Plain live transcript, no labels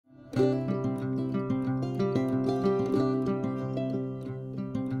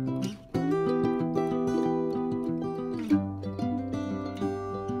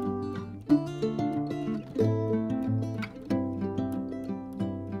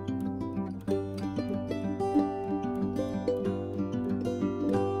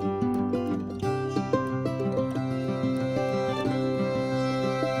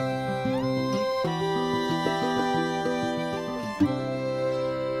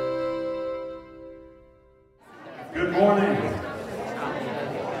Good morning.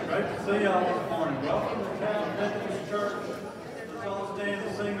 Great to see y'all this morning. Welcome to Town Methodist Church. Let's all stand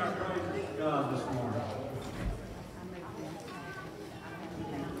and sing our praise to God this morning.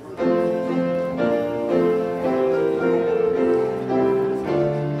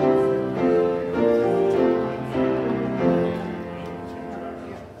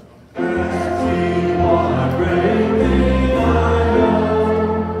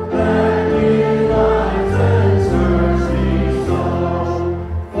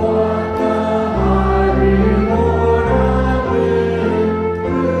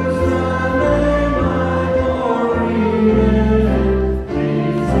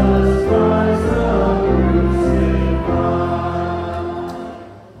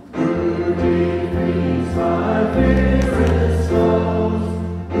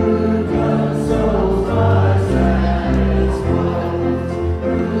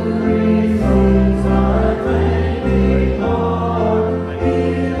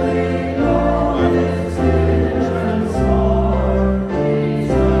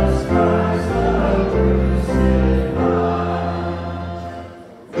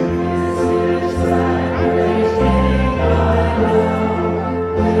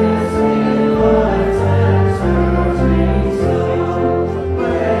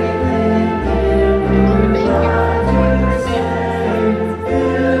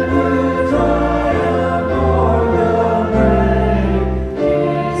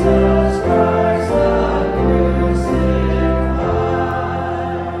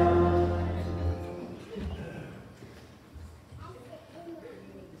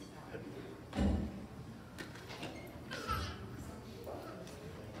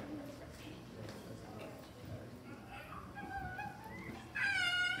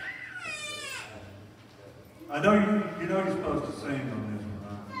 I know you know you're supposed to sing on this one,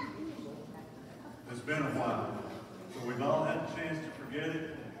 right? It's been a while, so we've all had a chance to forget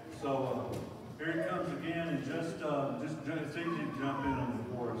it. So here it comes again, and just it's easy to jump in on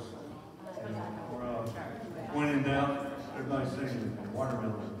the chorus. When in doubt, everybody singing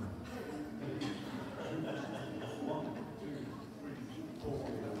Watermelon.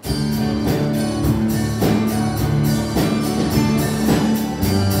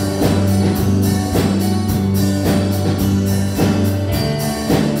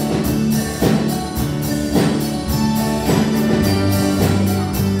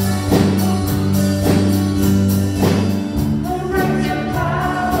 All right.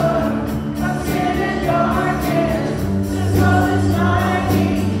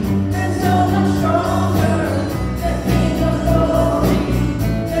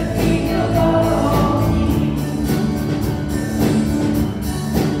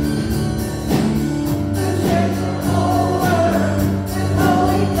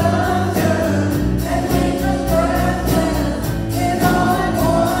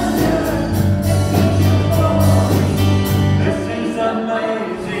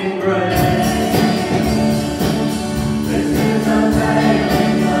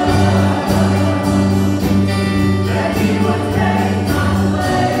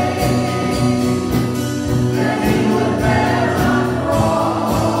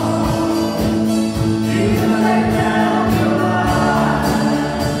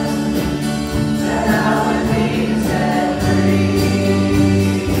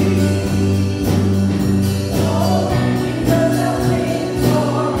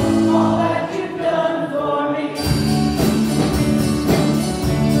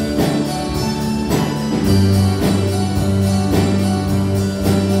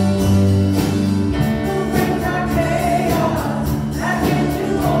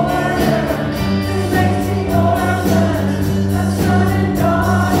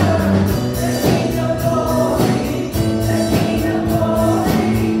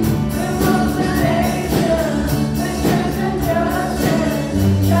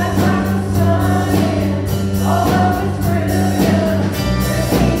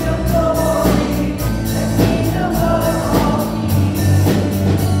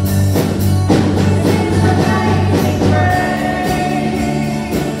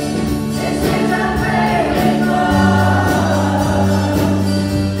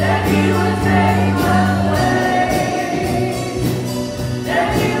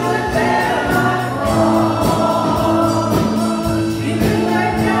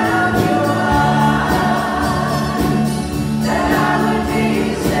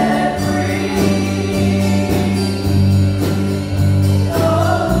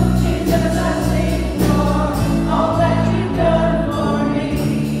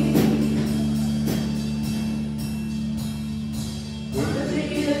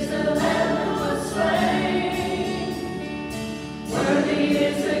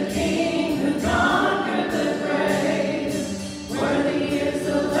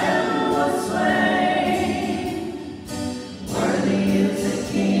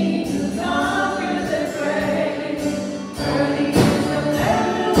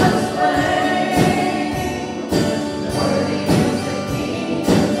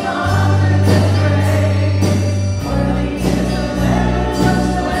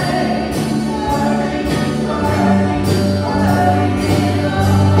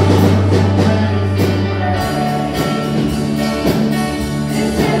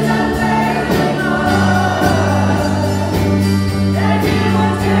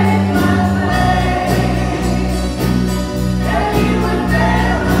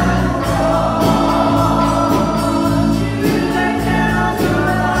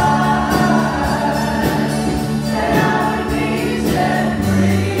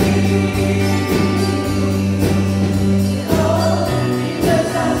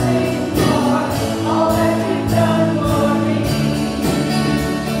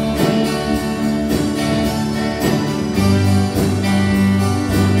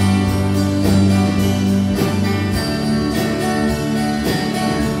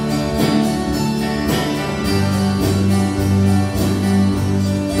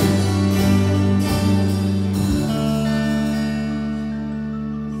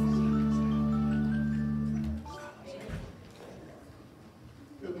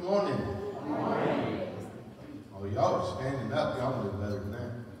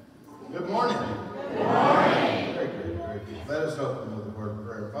 with a word of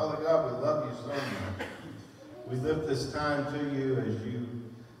prayer. Father God, we love you so much. We lift this time to you as you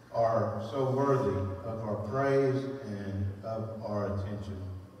are so worthy of our praise and of our attention.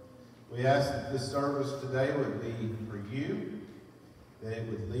 We ask that this service today would be for you, that it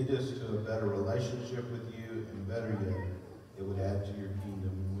would lead us to a better relationship with you, and better yet, it would add to your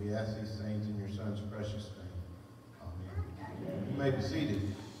kingdom. And we ask these things in your Son's precious name. Amen. You may be seated.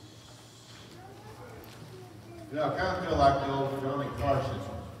 You know, I kind of feel like the old Johnny Carson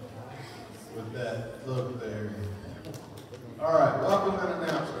with that look there. All right, welcome and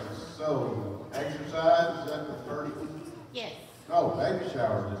announcements. So, exercise, is that the first one? Yes. Oh, baby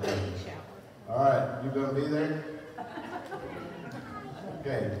shower today. Baby shower. All right, you gonna be there?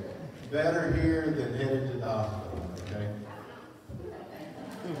 Okay, better here than headed to the hospital, okay?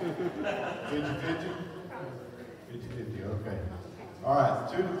 50-50? 50-50, okay. All right,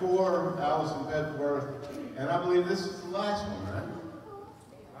 2 to 4, Allison Bedworth, and I believe this is the last one, right?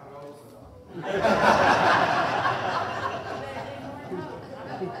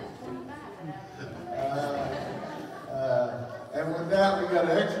 And with that, we got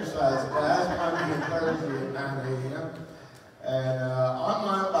an exercise class Monday and Thursday at 9 a.m. And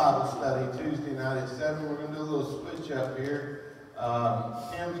online Bible study Tuesday night at 7. We're going to do a little switch up here.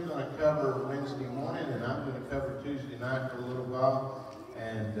 Kim's going to cover Wednesday morning, and I'm going to cover Tuesday night for a little while.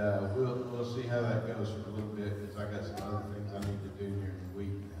 And we'll see how that goes for a little bit, because I got some other things I need to do during the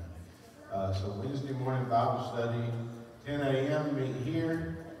week now. So Wednesday morning Bible study, 10 a.m. meet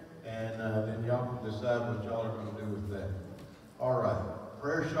here, and then y'all can decide what y'all are going to do with that. All right,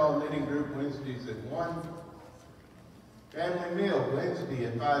 prayer shawl knitting group Wednesdays at 1. Family meal Wednesday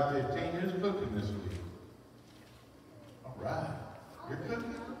at 5:15. Who's cooking this week? All right, you're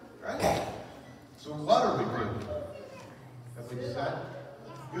cooking, right? So what are we cooking? Have we decided?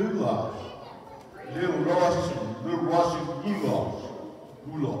 Goulash. Little Russian goulash.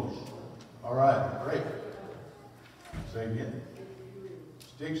 Goulash. All right, great. Say again.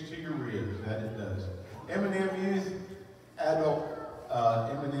 Sticks to your ribs, that it does. M&M Youth, adult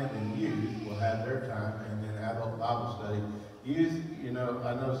M&M and Youth will have their time, and then adult Bible study. Youth, you know,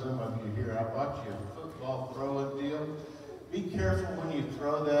 I know some of you here, I bought you a football throw-up deal. Be careful when you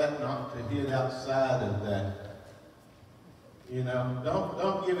throw that, not to hit outside of that. You know,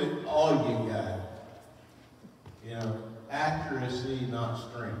 don't give it all you got. You know, accuracy, not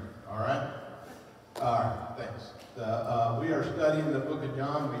strength. All right? All right, thanks. We are studying the book of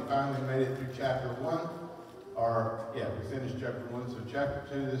John. We finally made it through chapter 1. We finished chapter 1, so chapter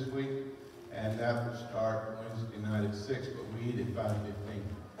 2 this week. And that will start Wednesday night at 6, but we eat at 5:15.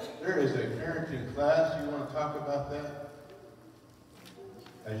 There is a parenting class. You want to talk about that?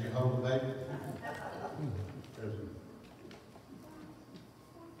 As you hold the baby?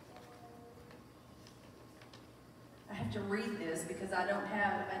 I have to read this because I don't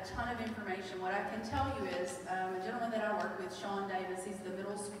have a ton of information. What I can tell you is a gentleman that I work with, Sean Davis, he's the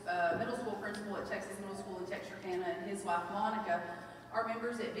middle school principal at Texas Middle School in Texarkana, and his wife, Monica, are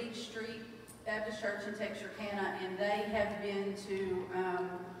members at Beach Street Baptist Church in Texarkana, and they have been to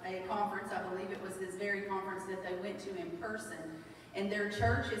a conference. I believe it was this very conference that they went to in person, and their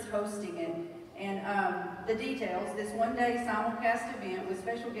church is hosting it. And the details, this one-day simulcast event with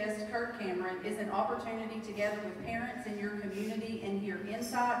special guest Kirk Cameron is an opportunity to gather with parents in your community and hear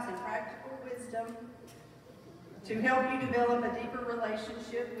insights and practical wisdom to help you develop a deeper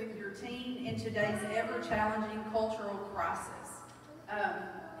relationship with your teen in today's ever-challenging cultural crisis.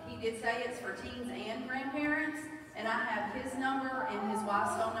 He did say it's for teens and grandparents, and I have his number and his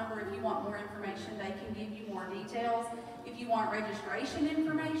wife's phone number. If you want more information, they can give you more details. If you want registration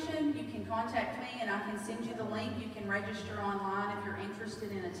information, you can contact me and I can send you the link. You can register online if you're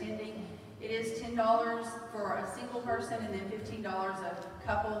interested in attending. It is $10 for a single person and then $15 a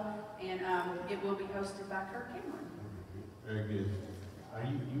couple, and it will be hosted by Kirk Cameron. Very good. Are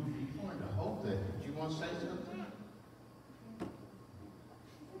you wanted to hold that? Did you want to say something?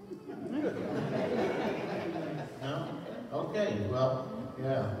 No? Okay, well,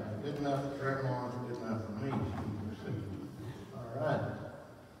 yeah, good enough for Grandma is good enough for me. All right.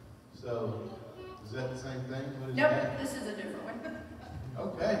 So, is that the same thing? What is Nope, that? this is a different one.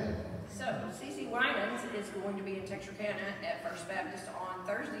 Okay. So, CC Winans is going to be in Texarkana at First Baptist on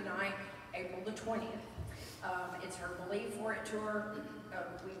Thursday night, April the 20th. It's her Believe For It tour.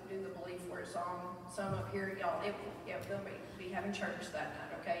 We do the Believe For It song. Some up here, y'all, they'll be having church that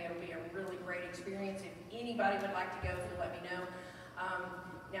night, okay? It'll be a really great experience. If anybody would like to go, let me know.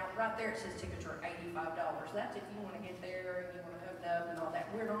 Now, right there it says tickets are $85. That's if you want to get there and you want to hook up and all that.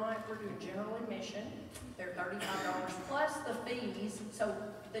 We're doing general admission. They're $35 plus the fees, so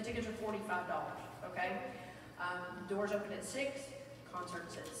the tickets are $45, okay? Doors open at 6.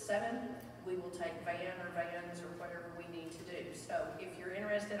 concert's at 7. We will take vans or whatever we need to do. So if you're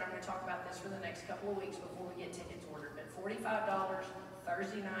interested, I'm going to talk about this for the next couple of weeks before we get tickets ordered. But $45,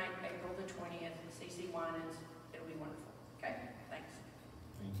 Thursday night, April the 20th, CC Winans. It'll be wonderful. Okay? Thanks.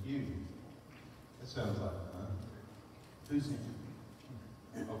 Thank you. That sounds like fun. Who's in?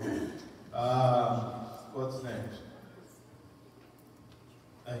 Okay. What's next?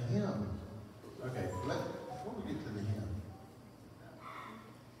 A hymn. Okay, before we get to the hymn,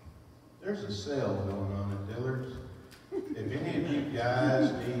 there's a sale going on at Dillard's. If any of you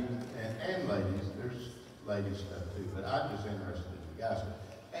guys need, and ladies, there's ladies stuff too, but I'm just interested in you guys.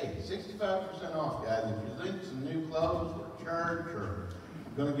 Hey, 65% off, guys. If you need some new clothes for church or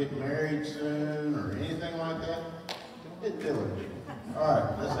going to get married soon or anything like that, hit Dillard's. All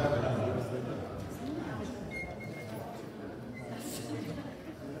right, let's have a hymn.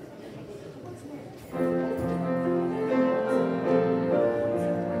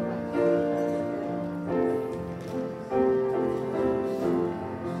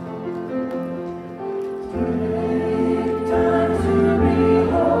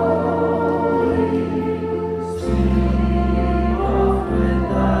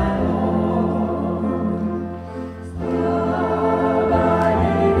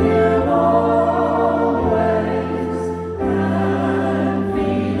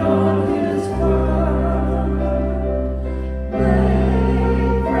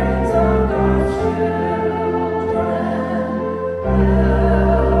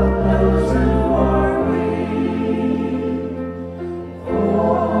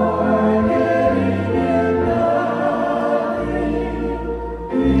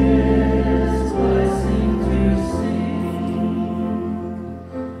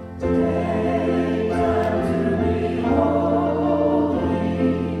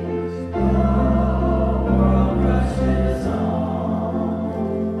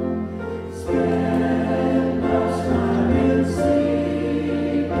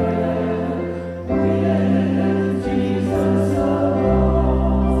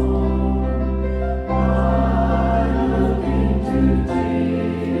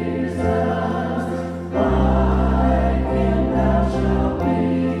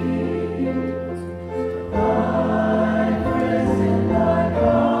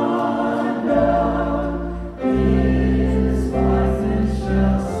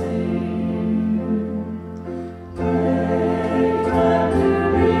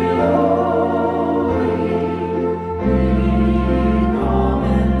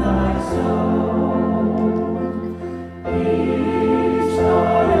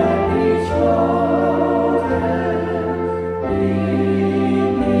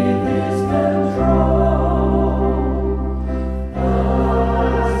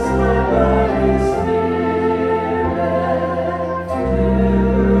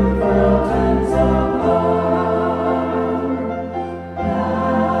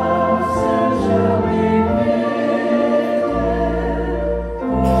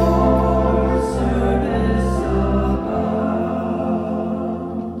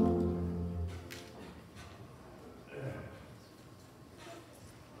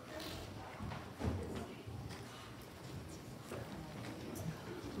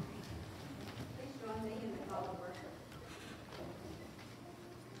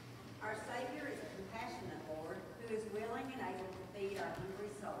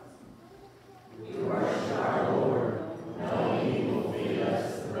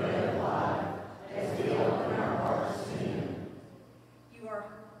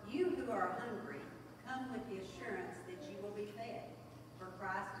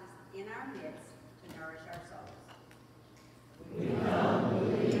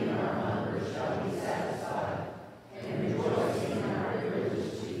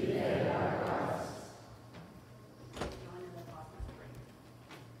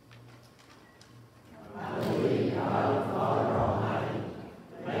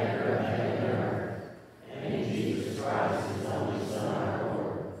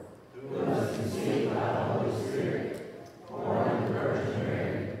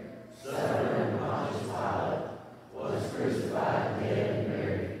 Crucified, dead,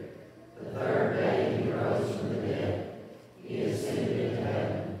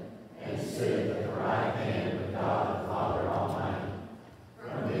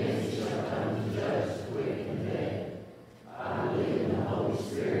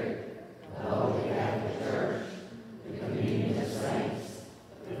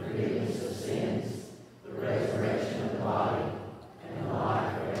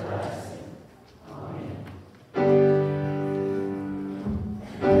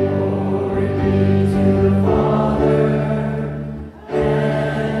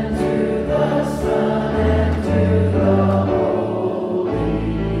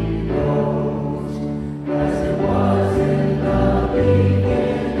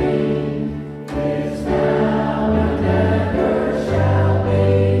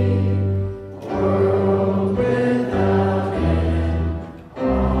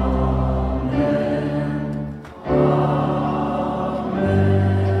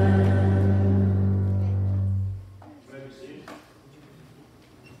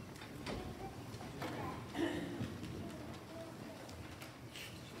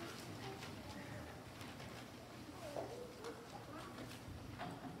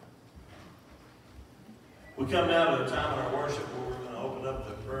 We come now to the time in our worship where we're going to open up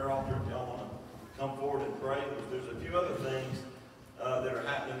the prayer altar. If y'all want to come forward and pray, there's a few other things that are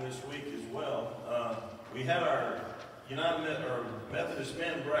happening this week as well. We had our Methodist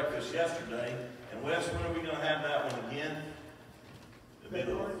Men breakfast yesterday, and Wes, when are we going to have that one again?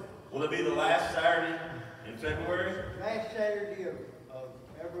 Will it be the last Saturday in February? Last Saturday of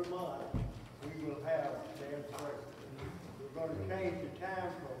every month, we will have men's breakfast. We're going to change the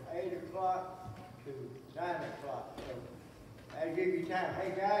time from 8 o'clock to 9 o'clock. So that'll give you time.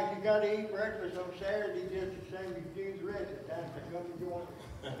 Hey guys, you got to eat breakfast on Saturday just the same as you do the rest of the time. So come and join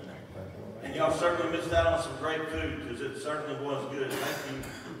us. And y'all certainly missed out on some great food, because it certainly was good. Thank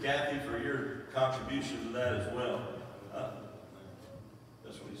you, Kathy, for your contribution to that as well.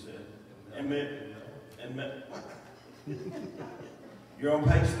 That's what he said. You're on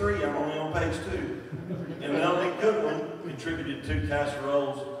page 3, I'm only on page 2. And Melanie Goodwin contributed 2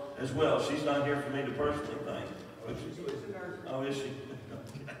 casseroles as well. She's not here for me to personally thank. Oh, is she?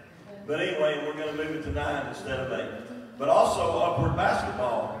 But anyway, we're going to move it to 9 instead of 8. But also, Upward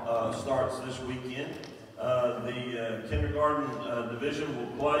Basketball starts this weekend. The kindergarten division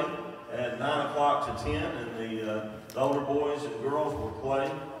will play at 9 o'clock to 10, and the older boys and girls will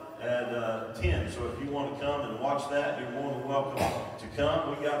play at 10. So if you want to come and watch that, you're more than welcome to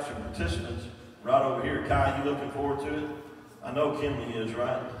come. We got some participants right over here. Kai, you looking forward to it? I know Kinley is,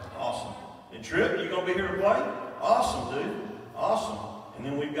 right? Awesome. And Tripp, you going to be here to play? Awesome, dude. Awesome. And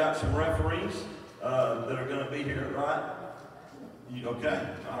then we've got some referees that are going to be here, right? Okay,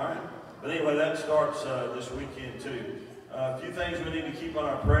 all right. But anyway, that starts this weekend too. A few things we need to keep on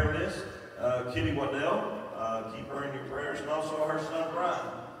our prayer list. Kitty Waddell, keep her in your prayers, and also her son Brian.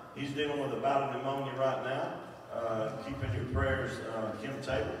 He's dealing with a bout of pneumonia right now. Keep in your prayers Kim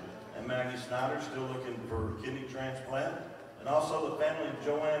Taylor and Maggie Snyder, still looking for kidney transplant. And also the family of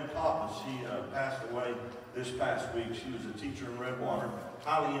Joanne Papa. She passed away this past week. She was a teacher in Redwater,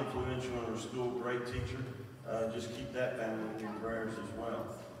 highly influential in her school, great teacher. Just keep that family in your prayers as well.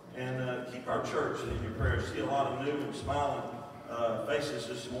 And keep our church in your prayers. See a lot of new and smiling faces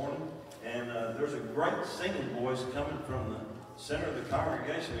this morning. And there's a great singing voice coming from the center of the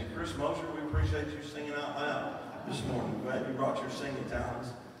congregation. And Chris Mosher, we appreciate you singing out loud this morning. Glad you brought your singing talents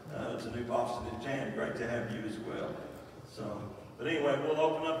to New Boston and Jan. Great to have you as well. So, but anyway, we'll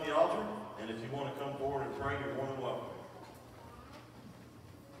open up the altar, and if you want to come forward and pray, you're more than welcome.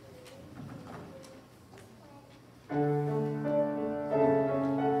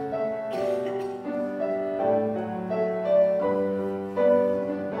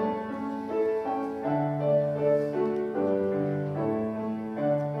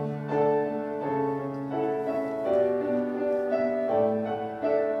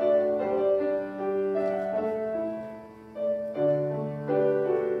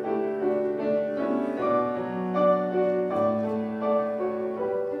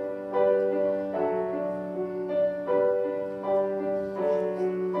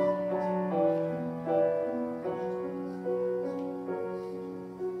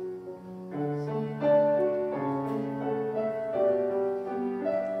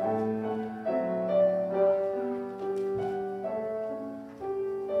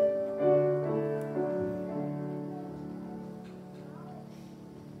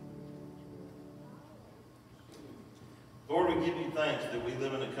 Thanks that we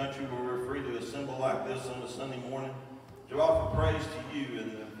live in a country where we're free to assemble like this on a Sunday morning to offer praise to you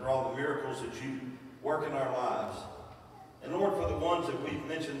and for all the miracles that you work in our lives. And Lord, for the ones that we've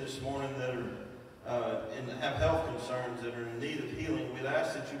mentioned this morning that are and have health concerns, that are in need of healing, we'd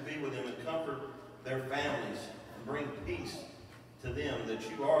ask that you be with them and comfort their families and bring peace to them, that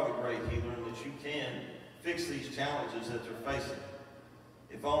you are the great healer and that you can fix these challenges that they're facing.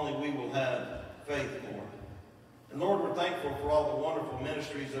 If only we will have faith, Lord. And Lord, we're thankful for all the wonderful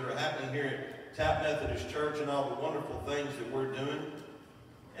ministries that are happening here at Tap Methodist Church and all the wonderful things that we're doing.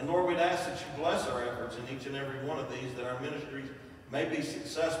 And Lord, we'd ask that you bless our efforts in each and every one of these, that our ministries may be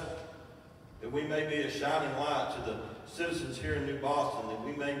successful, that we may be a shining light to the citizens here in New Boston, that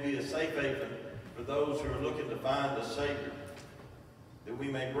we may be a safe haven for those who are looking to find a Savior, that we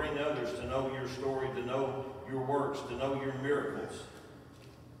may bring others to know your story, to know your works, to know your miracles.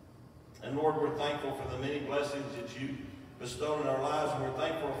 And Lord, we're thankful for the many blessings that you bestowed in our lives, and we're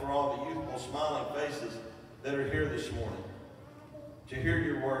thankful for all the youthful, smiling faces that are here this morning to hear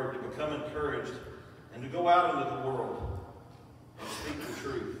your word, to become encouraged, and to go out into the world and speak the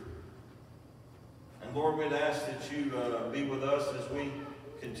truth. And Lord, we'd ask that you be with us as we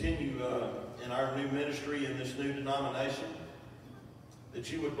continue in our new ministry in this new denomination,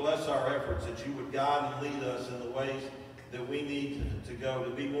 that you would bless our efforts, that you would guide and lead us in the ways that we need to go to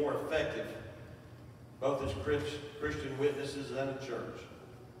be more effective both as Christian witnesses and a church.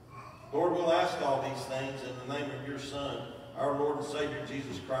 Lord, we'll ask all these things in the name of your Son, our Lord and Savior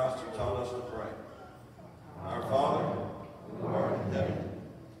Jesus Christ, who taught us to pray. Our Father, who art in heaven,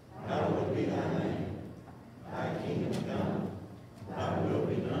 hallowed be thy name. Thy kingdom come, thy will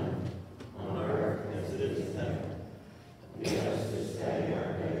be done, on earth as it is in heaven. Give us this day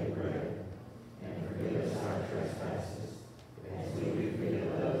our daily bread, and forgive us our trespasses, as we forgive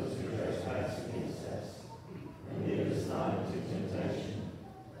those who trespass against us. And lead us not into temptation,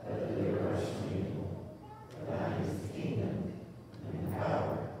 but deliver us from evil. For thine is the kingdom, and the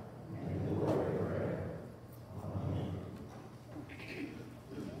power, and the glory forever. Amen.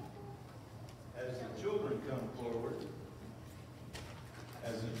 As the children come forward,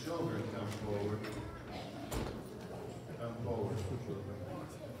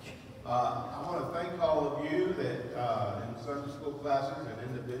 I want to thank all of you that in Sunday school classes and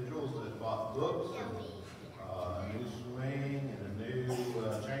individuals that bought books, and, a new swing, and a new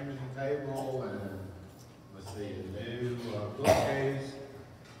chambers and table, and let's see, a new bookcase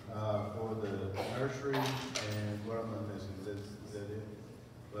for the nursery, and what am I missing? Is that it?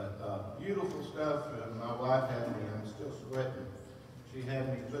 But beautiful stuff, and my wife had me, I'm still sweating. She had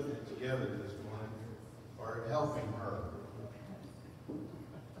me putting it together this morning, or helping her.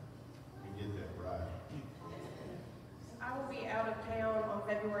 You get that right. I will be out of town on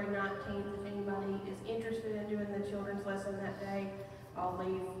February 19th. If anybody is interested in doing the children's lesson that day, I'll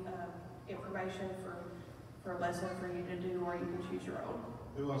leave information for a lesson for you to do, or you can choose your own.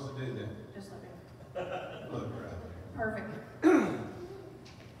 Who wants to do that? Just let me. Look right there. Perfect.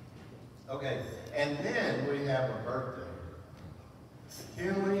 Okay, and then we have a birthday.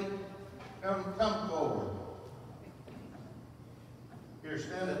 Kinley, come forward. Here,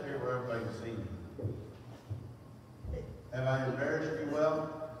 stand up here where everybody can see you. Have I embarrassed you well?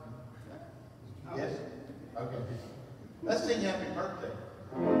 Yes? Okay. Let's sing happy birthday.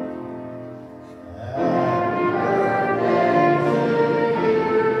 Happy birthday to you.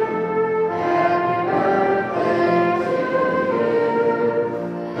 Happy birthday to you.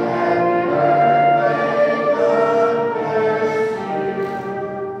 Happy birthday, God bless you.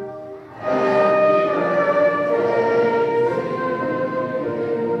 Happy birthday to you.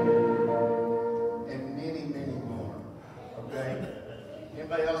 And many, many more. Okay?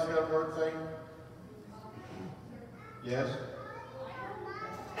 Anybody else got a birthday? Yes?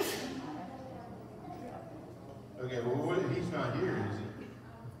 Okay, well, he's not here, is he?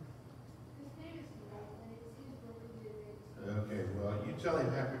 Okay, well, you tell him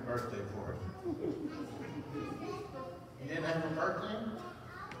happy birthday for us. You didn't have a birthday?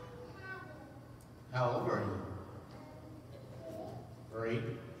 How old are you? 3.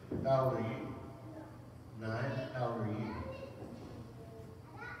 How old are you? 9. How old are you?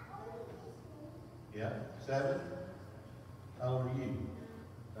 Yeah, 7. How old are you?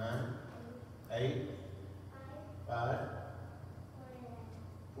 9. 8. 5.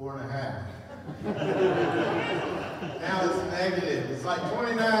 4.5. Now it's negative. It's like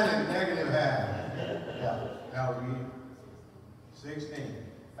 29 and negative half. Yeah. How old are you? 16.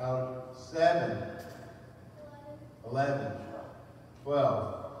 How old? 7. 11.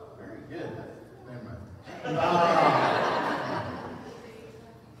 12. Very good. Never mind.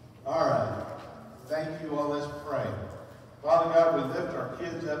 All right. Thank you all. Let's pray. Father God, we lift our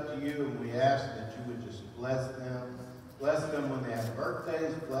kids up to you, and we ask that you would just bless them. Bless them when they have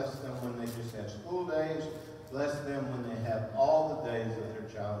birthdays. Bless them when they just have school days. Bless them when they have all the days of their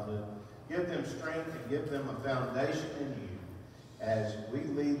childhood. Give them strength and give them a foundation in you. As we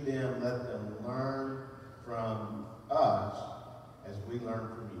lead them, let them learn from us as we learn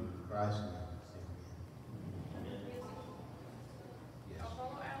from you. In Christ's name.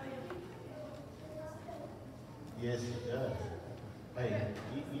 Yes, it does. Hey,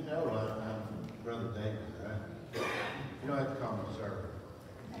 you know I'm Brother David, right? You don't have to call me sir.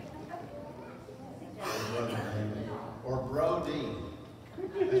 Or Brother David. Or Brody.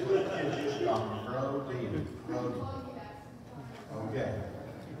 That's what the kids used to call me, Brody. Brody. Okay.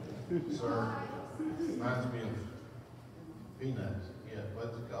 Sir, reminds me of Peanuts. Yeah,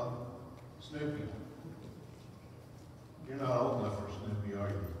 what's it called? Snoopy. You're not old enough for Snoopy, are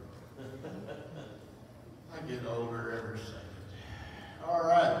you? I get older every second. All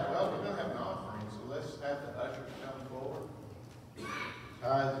right. Well, we're going to have an offering, so let's have the ushers come forward.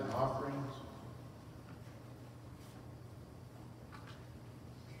 Tithes and offerings.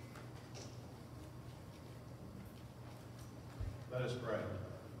 Let us pray.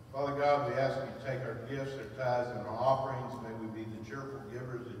 Father God, we ask you to take our gifts, our tithes, and our offerings. May we be the cheerful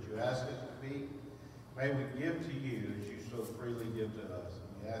givers that you ask us to be. May we give to you as you so freely give to us.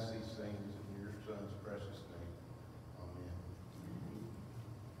 And we ask these things in your Son's precious name. Amen.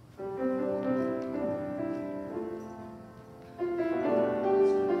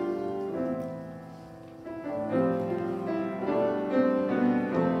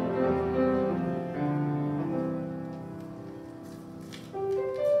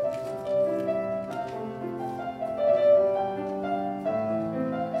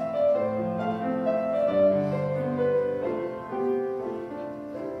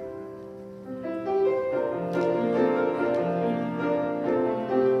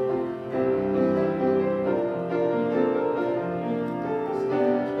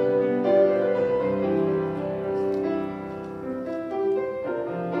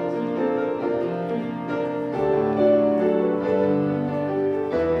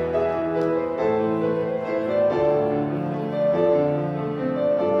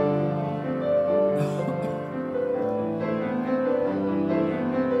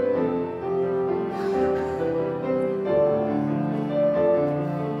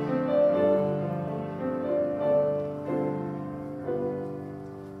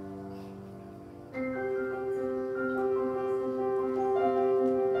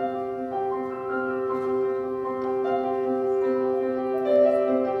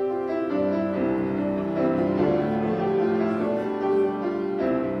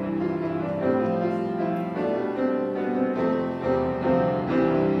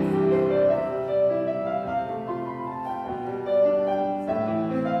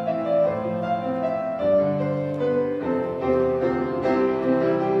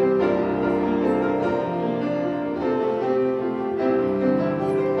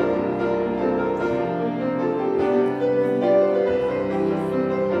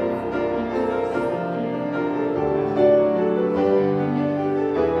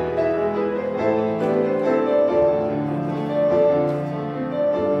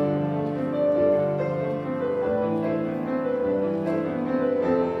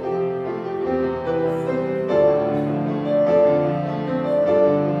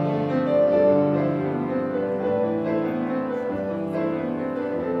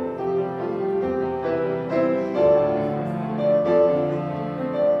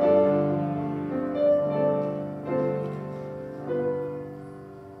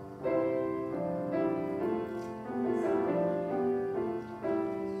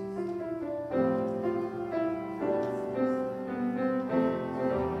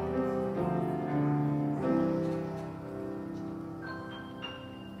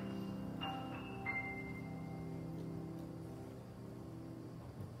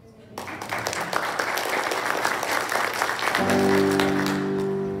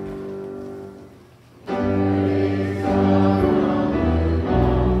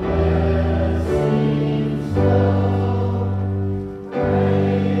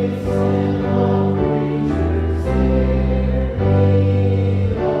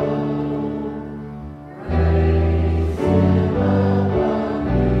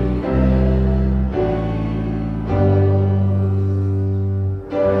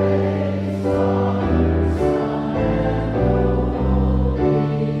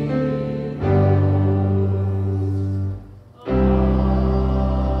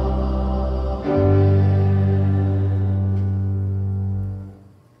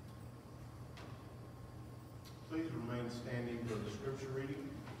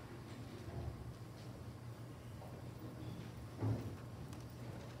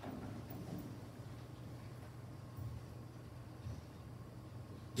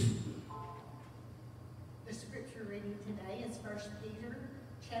 The scripture reading today is 1 Peter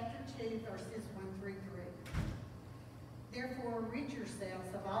chapter 2, verses 1 through 3. Therefore, rid yourselves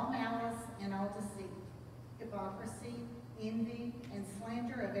of all malice and all deceit, hypocrisy, envy, and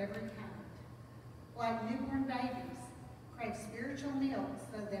slander of every kind. Like newborn babies, crave spiritual milk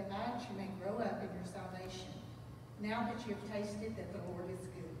so that by it you may grow up in your salvation, now that you have tasted that the Lord is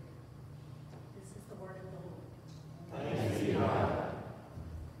good. This is the word of the Lord. Thanks be to God.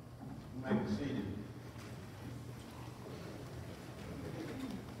 You may be seated.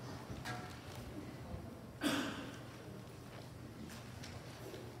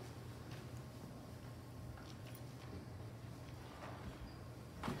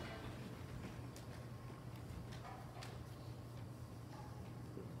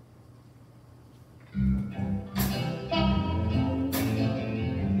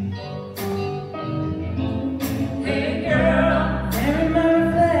 Hey girl, there in my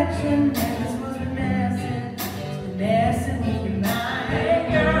reflection, and this was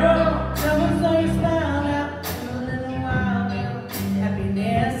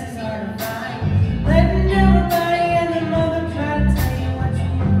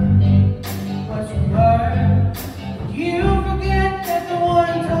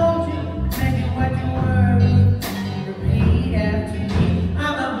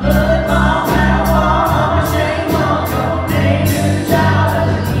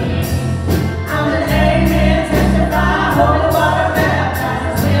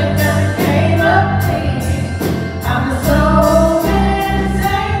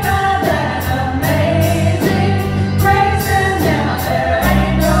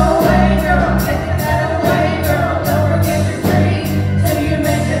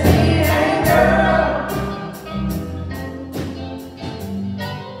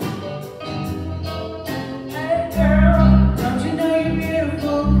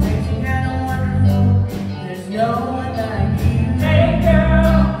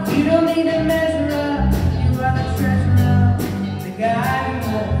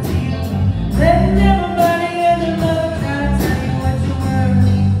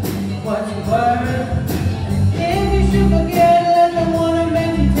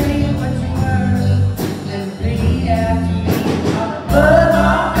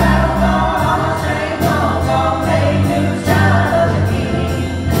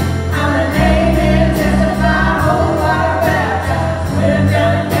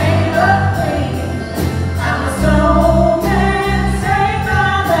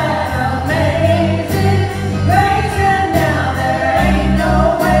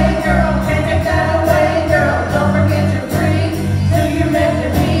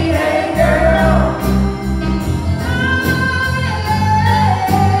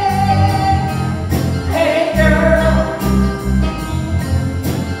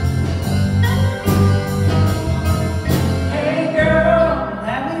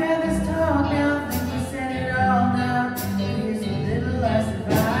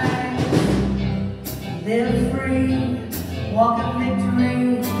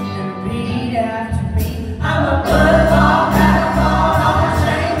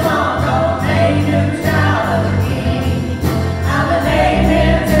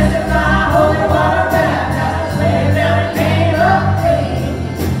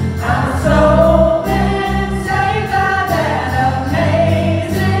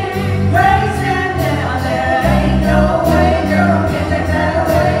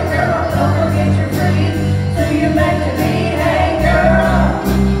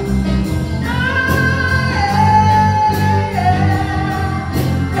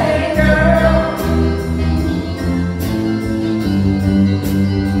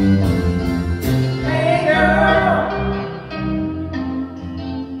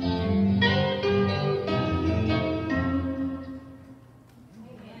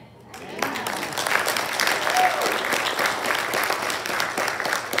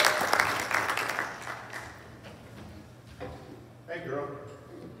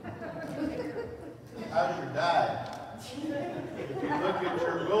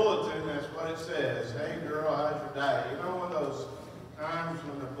it says, hey girl, how's your diet? You know, one of those times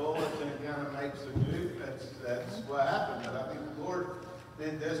when the bulletin kind of makes a goof, that's what happened. But I think the Lord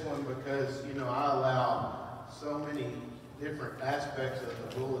did this one because, you know, I allow so many different aspects of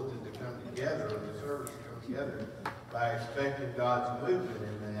the bulletin to come together, or the service to come together, by expecting God's movement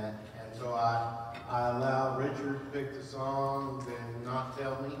in that. And so I allow Richard to pick the songs and not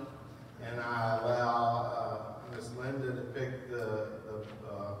tell me, and I allow Miss Linda to pick the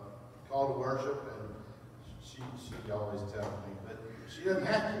call to worship, and she always tells me, but she doesn't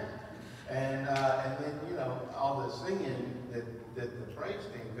have to. And then, you know, all the singing that the praise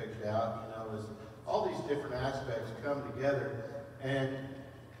team picked out, you know, is all these different aspects come together. And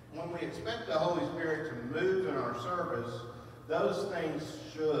when we expect the Holy Spirit to move in our service, those things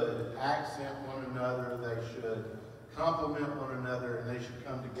should accent one another, they should complement one another, and they should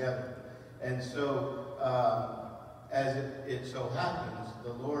come together. And so, as it so happens,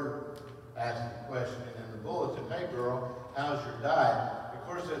 the Lord asked the question in the bulletin, hey girl, how's your diet? Of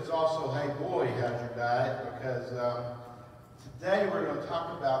course, it's also, hey boy, how's your diet? Because today we're going to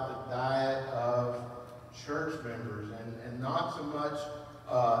talk about the diet of church members, and not so much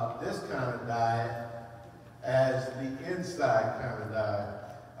this kind of diet as the inside kind of diet.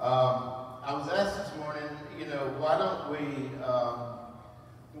 I was asked this morning, you know, why don't we,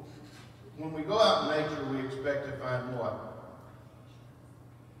 when we go out in nature, we expect to find what?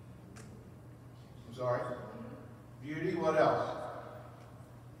 I'm sorry? Beauty, what else?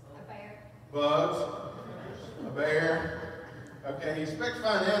 A bear. Bugs, a bear. Okay, you expect to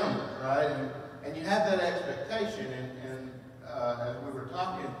find animals, right? And you have that expectation, and as we were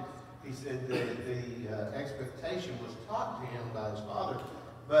talking, he said that the expectation was taught to him by his father.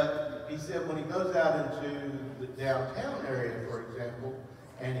 But he said when he goes out into the downtown area, for example,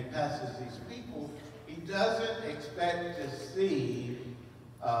 and he passes these people, he doesn't expect to see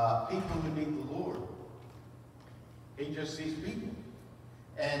people who need the Lord. He just sees people.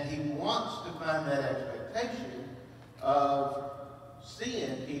 And he wants to find that expectation of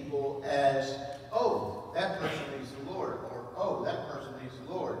seeing people as, oh, that person needs the Lord, or oh, that person needs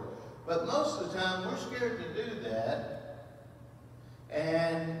the Lord. But most of the time, we're scared to do that.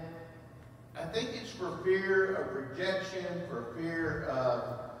 And I think it's for fear of rejection, for fear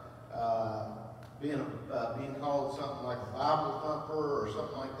of being called something like a Bible thumper or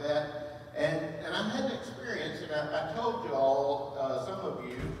something like that. And I had an experience, and I told you all, some of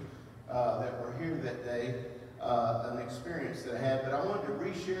you that were here that day, an experience that I had, but I wanted to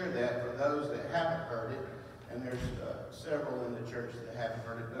reshare that for those that haven't heard it, and there's several in the church that haven't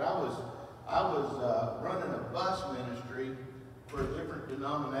heard it. But I was running a bus ministry for a different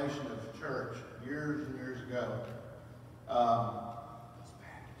denomination of church years and years ago.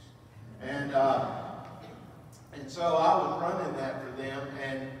 And so I was running that for them,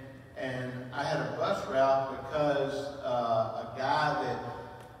 and I had a bus route because a guy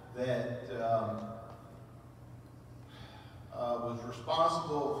that was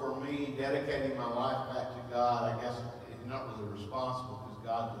responsible for me dedicating my life back to God. I guess he's not really responsible because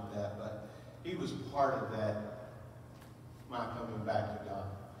God did that, but he was part of that, my coming back to God.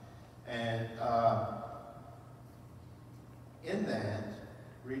 And in that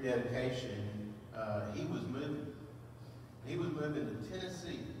rededication, he was moving. He was moving to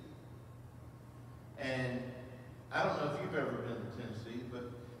Tennessee. And I don't know if you've ever been to Tennessee, but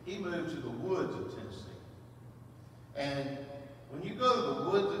he moved to the woods of Tennessee. And when you go to the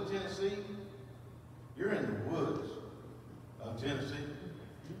woods of Tennessee, you're in the woods of Tennessee.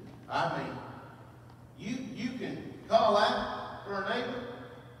 I mean, you can call out for a neighbor.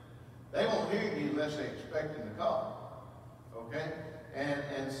 They won't hear you unless they're expecting the call. Okay?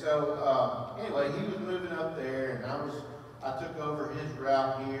 And so anyway, he was moving up there, and I took over his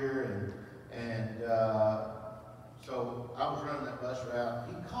route here, and so I was running that bus route.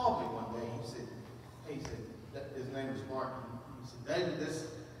 He called me one day. He said, his name was Mark. He said, David,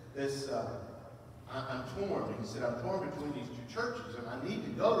 I'm torn. He said, I'm torn between these two churches, and I need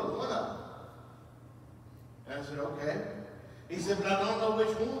to go to one of them. And I said, okay. He said, but I don't know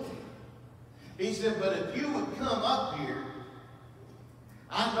which one. He said, but if you would come up here,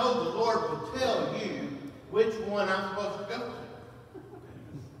 I know the Lord will tell you which one I'm supposed to go to.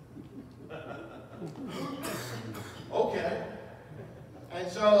 Okay. And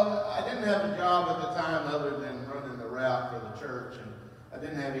so I didn't have a job at the time other than running the route for the church, and I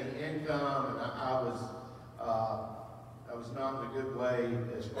didn't have any income, and I was not in a good way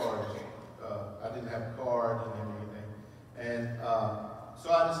as far as I didn't have a car, I didn't have anything, and so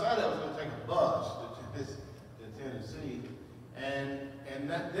I decided I was going to take a bus to Tennessee, and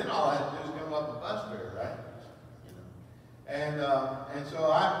then all I had to do was come up with bus fare, right? You know? And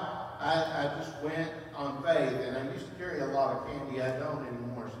so I I just went on faith, and I used to carry a lot of candy. I don't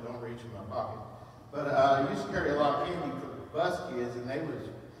anymore, so don't reach in my pocket. But I used to carry a lot of candy for the bus kids, and they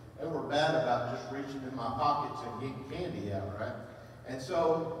were bad about just reaching in my pockets and getting candy out, right? And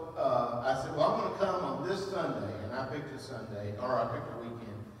so I said, well, I'm going to come on this Sunday, and I picked a Sunday, or I picked a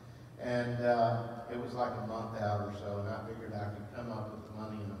weekend, and it was like a month out or so, and I figured I could come up with the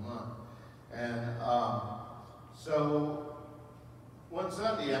money in a month. And so one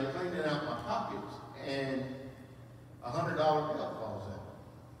Sunday, I'm cleaning out my pockets, and $100 bill falls out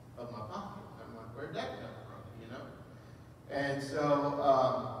of my pocket. I'm like, where'd that come from, you know? And so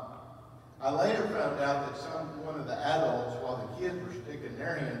I later found out that one of the adults, while the kids were sticking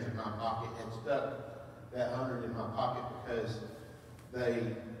their hands in my pocket, had stuck that 100 in my pocket because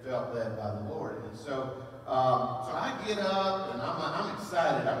they felt led by the Lord. And so, so I get up and I'm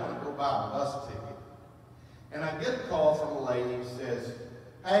excited. I want to go buy a bus ticket. And I get a call from a lady who says,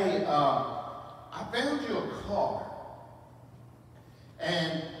 hey, I found you a car.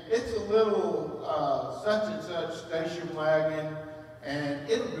 And it's a little such and such station wagon, and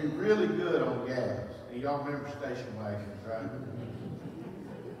it'll be really good on gas. And y'all remember station wagons, right?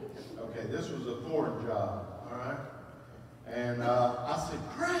 Okay, this was a Ford job, all right? And I said,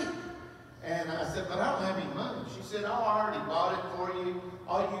 great. And I said, but I don't have any money. She said, oh, I already bought it for you.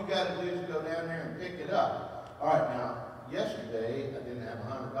 All you got to do is go down there and pick it up. All right, now, yesterday I didn't have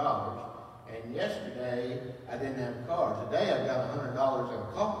 $100. And yesterday I didn't have a car. Today I've got $100 in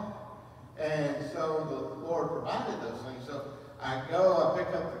a car. And so the Lord provided those things. So I go, I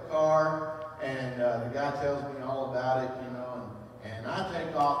pick up the car, and the guy tells me all about it, you know, and I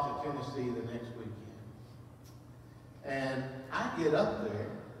take off to Tennessee the next weekend. And I get up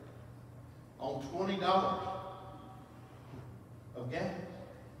there on $20 of gas.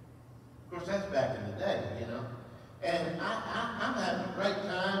 Of course, that's back in the day, you know. And I'm having a great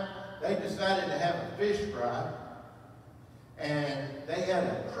time. They decided to have a fish fry, and they had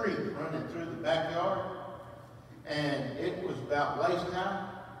a creek running through the backyard, and it was about waist high.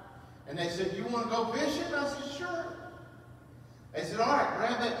 And they said, you want to go fishing? I said, sure. They said, all right,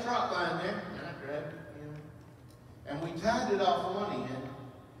 grab that trot line there. And I grabbed it, you know. And we tied it off one end,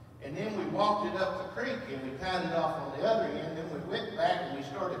 and then we walked it up the creek, and we tied it off on the other end, then we went back and we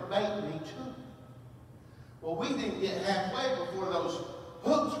started baiting each hook. Well, we didn't get halfway before those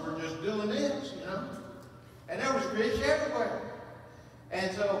hooks were just doing this, you know. And there was fish everywhere.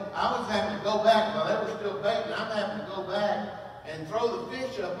 And so I was having to go back while they were still baiting. I'm having to go back and throw the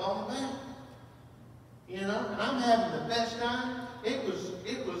fish up on the bank. You know, and I'm having the best time. It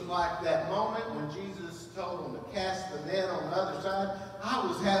was like that moment when Jesus told them to cast the net on the other side. I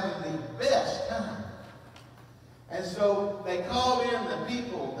was having the best time. And so they called in the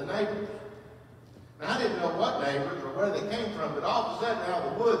people, the neighbors. And I didn't know what neighbors or where they came from, but all of a sudden out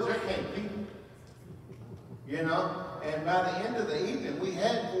of the woods there came people. You know? And by the end of the evening, we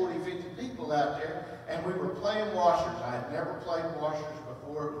had 40, 50 people out there, and we were playing washers. I had never played washers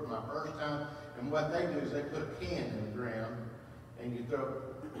before. It was my first time. And what they do is they put a can in the ground, and you throw,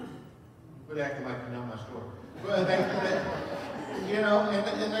 quit acting like you know my story. But you know,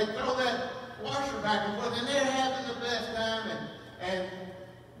 and they throw that washer back and forth, and they're having the best time. And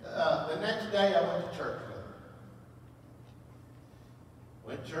the next day I went to church with them.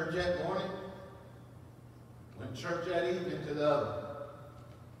 Went to church that morning. Went to church that evening to the other.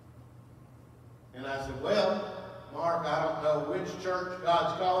 And I said, well, Mark, I don't know which church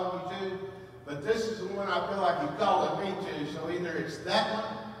God's calling you to, but this is the one I feel like He's calling me to. So either it's that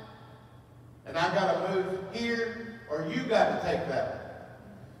one, and I got to move here, or you got to take that one.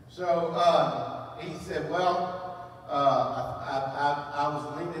 So he said, well, I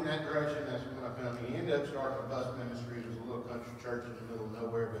was leaning that direction. That's when I found him. He ended up starting a bus ministry. It was a little country church in the middle of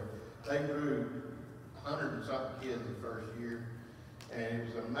nowhere, but they grew 100 and something kids the first year. And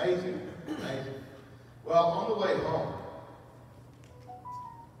it was amazing, amazing. Well, on the way home,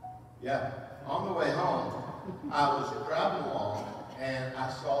 on the way home, I was driving along, and I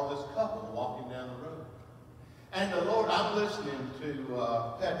saw this couple walking down the road. And the Lord, I'm listening to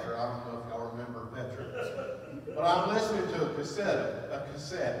Petra. I don't know if y'all remember Petra. But I'm listening to a cassette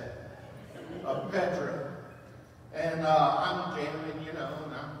of Petra. And I'm jamming, you know,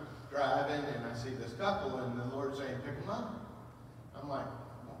 and I'm driving, and I see this couple, and the Lord's saying, pick them up. I'm like,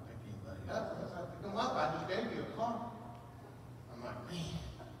 I won't pick anybody up. I said, pick them up. I just gave you a car. I'm like, man,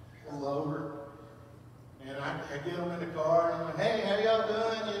 pull over. And I get them in the car, and I'm like, hey, how y'all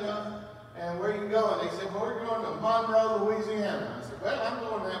doing, you know? And where are you going? They said, well, we're going to Monroe, Louisiana. I said, well, I'm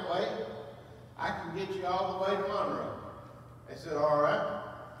going that way. I can get you all the way to Monroe. They said, all right.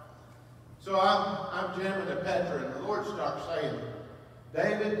 So I'm jamming to Petra, and the Lord starts saying,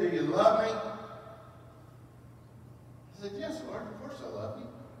 David, do you love me? I said, yes, Lord, of course I love you.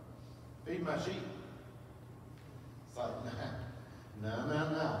 Feed my sheep. It's like, no.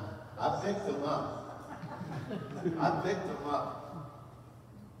 I picked them up.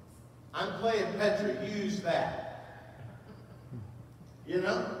 I'm playing Petra, use that. You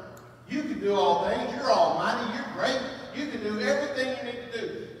know? You can do all things. You're almighty. You're great. You can do everything you need to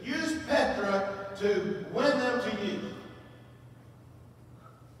do. Use Petra to win them to you.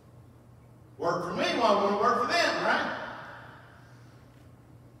 Work for me while I want to work for them, right?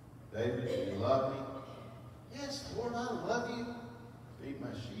 David, do you love me? Yes, Lord, I love you. Feed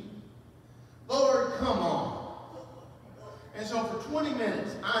my sheep. Lord, come on. And so for 20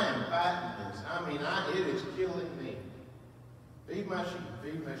 minutes, I am fighting this. I mean, it is killing me. Feed my sheep,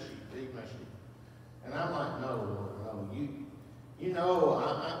 feed my sheep, feed my sheep. And I'm like, no, Lord, no. You know,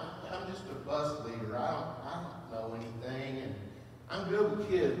 I'm just a bus leader. I don't know anything. And I'm good with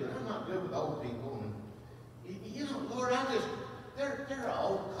kids, but I'm not good with old people. And, you know, Lord, they're an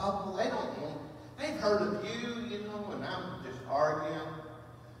old couple. They've heard of you, you know, and I'm just arguing.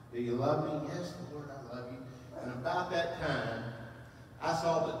 Do you love me? Yes, Lord, I love you. And about that time, I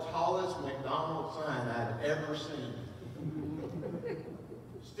saw the tallest McDonald's sign I'd ever seen.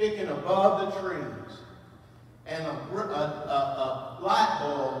 Sticking above the trees. And a light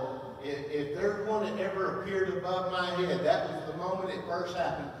bulb, if there's one that ever appeared above my head, that was the moment it first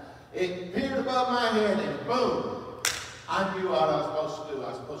happened. It appeared above my head and boom, I knew what I was supposed to do. I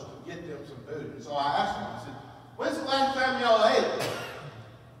was supposed to get them some food. And so I asked them, I said, when's the last time y'all ate?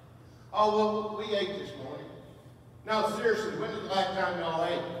 Oh, well, we ate this morning. No, seriously, when was the last time y'all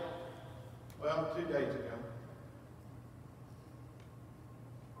ate? Well, 2 days ago.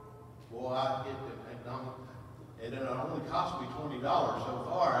 Boy, I hit the McDonald's. It only cost me $20 so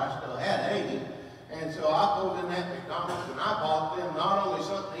far. I still had 80. And so I pulled in that McDonald's and I bought them not only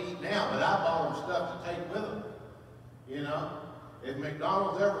something to eat now, but I bought them stuff to take with them. You know? If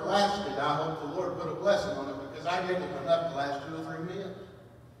McDonald's ever lasted, I hope the Lord put a blessing on it because I gave them enough to last 2 or 3 meals.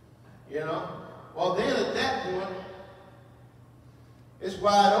 You know? Well, then at that point, it's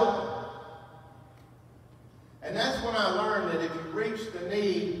wide open. And that's when I learned that if you reach the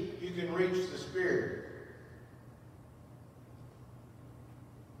need, you can reach the Spirit.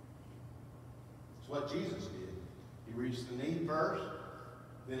 It's what Jesus did. He reached the need first,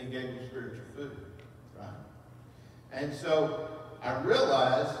 then he gave them spiritual food. Right? And so I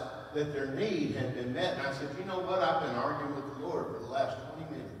realized that their need had been met. And I said, you know what? I've been arguing with the Lord for the last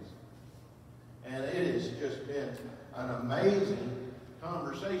 20 minutes. And it has just been an amazing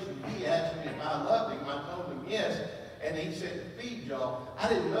conversation. He asked me if I loved him. I told him yes. And he said, feed y'all. I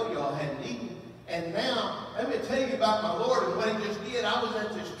didn't know y'all hadn't eaten. And now, let me tell you about my Lord and what he just did. I was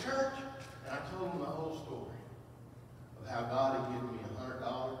at this church, and I told him the whole story of how God had given me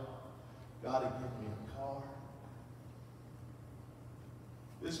 $100. God had given me a car.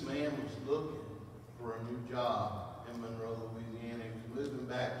 This man was looking for a new job in Monroe, Louisiana. He was moving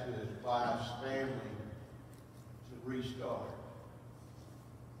back to his wife's family to restart.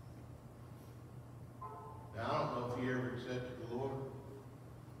 Now, I don't know if he ever accepted the Lord,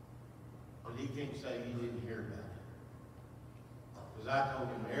 but he can't say he didn't hear about it. Because I told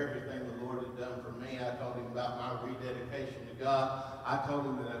him everything the Lord had done for me. I told him about my rededication to God. I told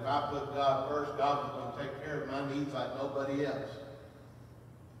him that if I put God first, God was going to take care of my needs like nobody else.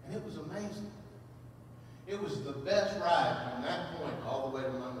 And it was amazing. It was the best ride from that point all the way to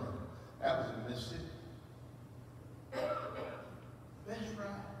Monroe. That was in Mississippi. Best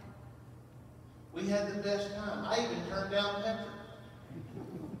ride. We had the best time. I even turned down Petra.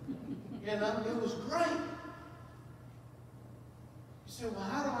 You know, it was great. You say, well,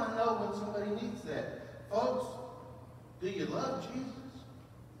 how do I know when somebody needs that? Folks, do you love Jesus?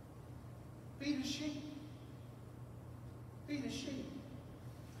 Feed a sheep. Feed a sheep.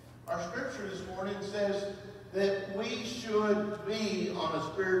 Our scripture this morning says that we should be on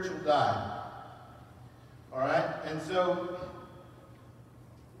a spiritual diet. All right? And so,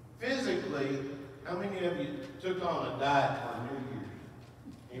 physically, how many of you took on a diet for New Year's?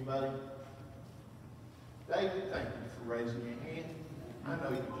 Anybody? David, thank you for raising your hand. I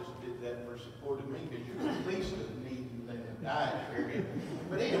know you just did that for supporting me because you're the least of needing than a diet area.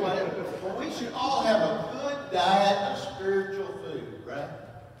 But anyway, well, we should all have a good diet of spiritual food, right?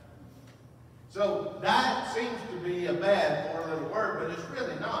 So diet seems to be a bad four-letter word, but it's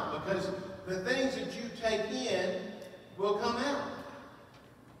really not, because the things that you take in will come out,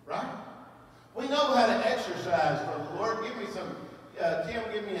 right? We know how to exercise for the Lord. Give me some, Tim,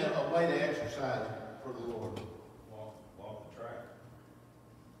 give me a way to exercise for the Lord. Walk the track.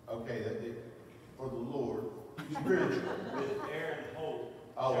 Okay, for the Lord. Spiritual. With Aaron Holt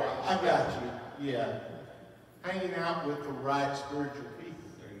Oh, I got you. Yeah. Hanging out with the right spiritual people.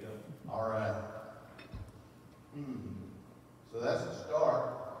 There you go. All right. So that's a start.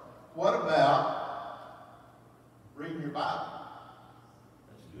 What about reading your Bible?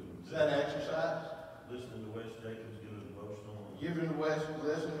 That's a good one. Is that exercise? Listening to Wes Jacobs give a devotional. Giving to Wes,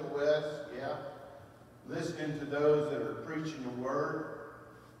 listening to Wes, yeah. Listening to those that are preaching the Word.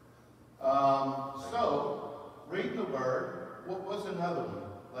 So, reading the Word. What's another one,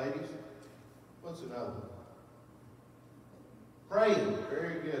 ladies? What's another one? Praying.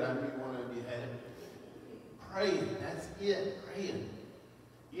 Very good. I knew one of you had it. Praying. That's it. Praying.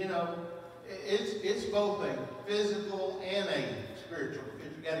 You know, it's both a physical and a spiritual.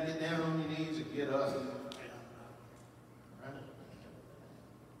 Because you got to get down on your knees and get up. Right?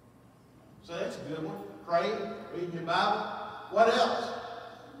 So that's a good one. Praying, reading your Bible. What else?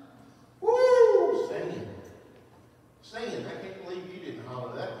 Woo! Singing. Singing. I can't believe you didn't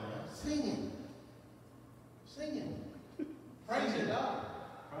holler that one out. Singing. Singing. Praising God.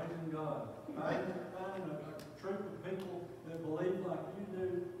 Praising God. Finding a troop of people that believe like you do,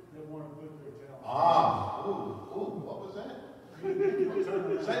 that want to put their talent. What was that?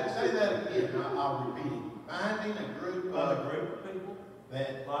 say that again. I'll repeat it. Finding a group of people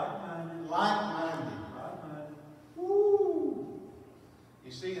that like-minded. like-minded. Woo!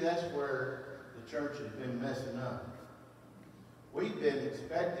 You see, that's where the church has been messing up. We've been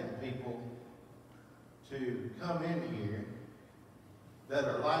expecting people to come in here that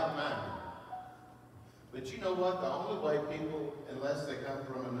are like-minded. But you know what? The only way people, unless they come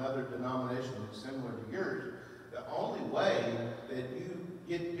from another denomination that's similar to yours, the only way that you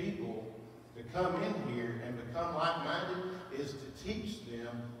get people to come in here and become like-minded is to teach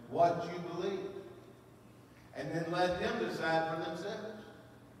them what you believe. And then let them decide for themselves.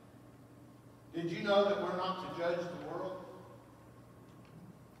 Did you know that we're not to judge the world?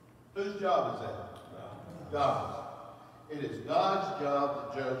 Whose job is that? God's. It is God's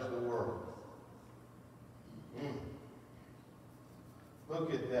job to judge the world.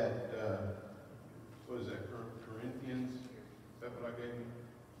 Look at that, what is that, Corinthians? Is that what I gave you?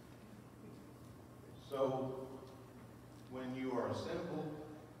 So, when you are assembled,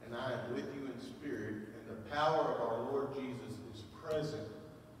 and I am with you in spirit, and the power of our Lord Jesus is present,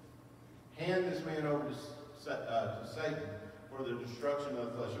 hand this man over to Satan for the destruction of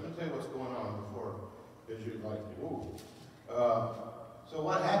the flesh. Let me tell you what's going on before, because you're like, whoa. So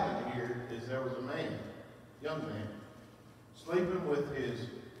what happened here is there was a man, young man, sleeping with his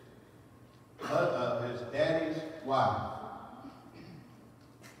daddy's wife.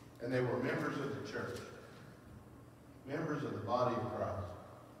 And they were members of the church. Members of the body of Christ.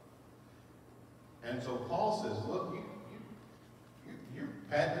 And so Paul says, look, you're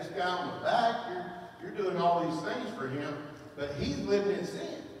patting this guy on the back. You're doing all these things for him. But he's living in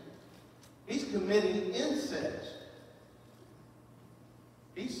sin. He's committing incest.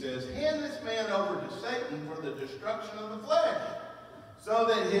 He says, hand this man over to Satan for the destruction of the flesh, so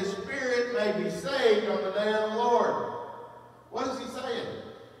that his spirit may be saved on the day of the Lord. What is he saying?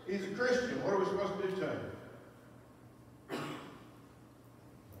 He's a Christian. What are we supposed to do to him?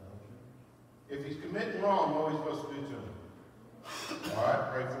 If he's committing wrong, what are we supposed to do to him? All right,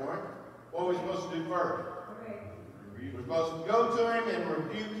 pray for him. What are we supposed to do first? We're supposed to go to him and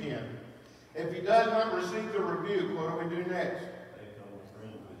rebuke him. If he does not receive the rebuke, what do we do next?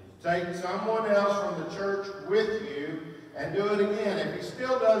 Take someone else from the church with you and do it again. If he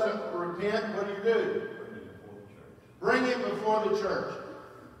still doesn't repent, what do? Bring him before the church.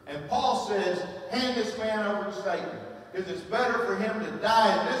 And Paul says, hand this man over to Satan. Because it's better for him to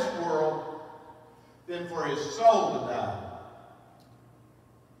die in this world than for his soul to die.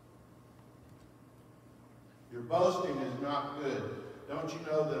 Your boasting is not good. Don't you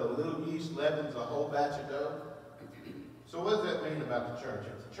know that a little yeast leavens a whole batch of dough? So what does that mean about the church?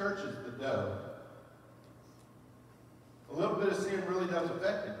 If the church is the dough, a little bit of sin really does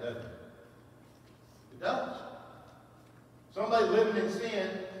affect it, doesn't it? It does. Somebody living in sin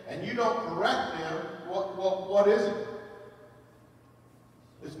and you don't correct them, what is it?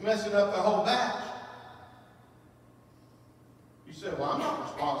 It's messing up the whole batch. You say, well, I'm not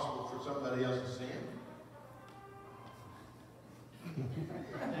responsible for somebody else's sin.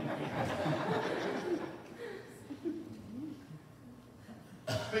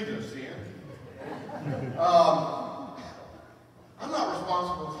 Speaking of sin, I'm not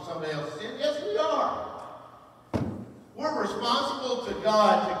responsible for somebody else's sin. Yes, we are. We're responsible to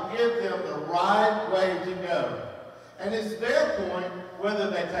God to give them the right way to go. And it's their point whether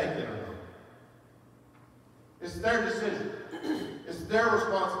they take it or not. It's their decision. It's their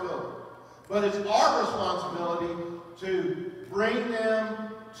responsibility. But it's our responsibility to bring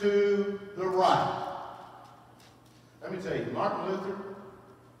them Let me tell you, Martin Luther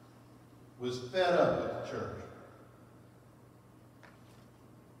was fed up with the church.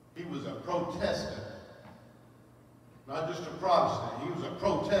 He was a Protestant. Not just a Protestant, he was a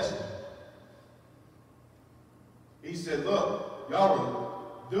Protestant. He said, look, y'all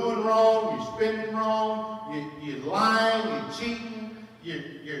are doing wrong, you're spending wrong, you're lying, you're cheating,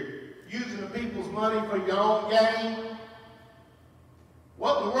 you're using the people's money for your own gain.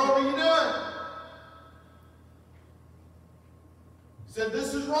 What in the world are you doing? He said,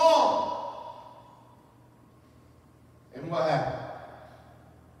 this is wrong. And what happened?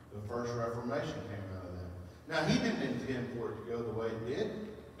 The First Reformation came out of that. Now, he didn't intend for it to go the way it did,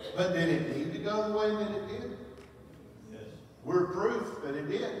 but did it need to go the way that it did? Yes. We're proof that it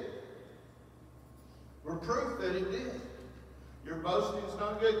did. We're proof that it did. Your boasting's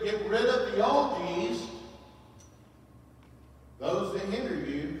not good. Get rid of the old G's, those that hinder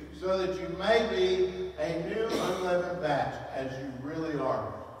you, so that you may be a new unleavened batch, as you really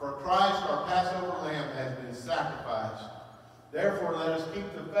are. For Christ, our Passover lamb, has been sacrificed. Therefore, let us keep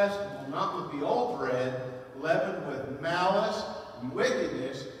the festival not with the old bread, leavened with malice and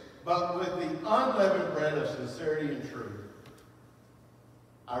wickedness, but with the unleavened bread of sincerity and truth.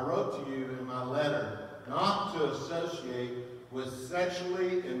 I wrote to you in my letter not to associate with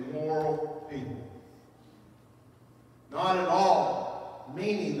sexually immoral people. Not at all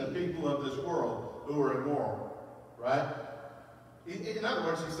meaning the people of this world who are immoral, right? In other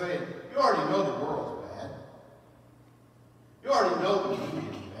words, he's saying, you already know the world's bad. You already know the media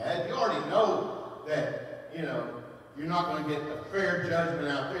is bad. You already know that, you know, you're not going to get a fair judgment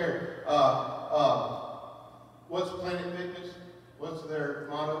out there. What's Planet Fitness? What's their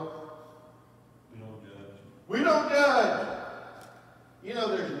motto? We don't judge. We don't judge. You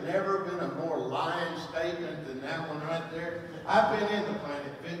know, there's never been a more lying statement than that one right there. I've been into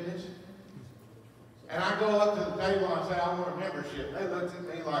Planet Fitness. And I go up to the table and I say, I want a membership. They looked at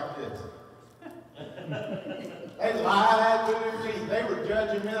me like this. They lied through their teeth. They were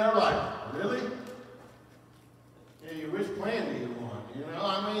judging me. They were like, really? Yeah, which plan do you want? You know,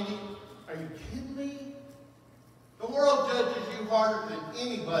 I mean, are you kidding me? The world judges you harder than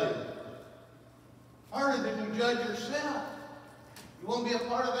anybody. Harder than you judge yourself. You want to be a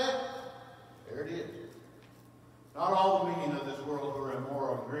part of that? There it is. Not all the meaning of this world who are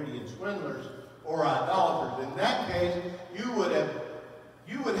immoral and greedy and swindlers or idolaters. In that case, you would have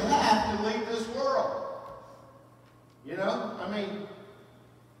to leave this world. You know, I mean,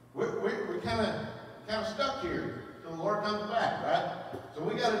 we're kind of stuck here till the Lord comes back, right? So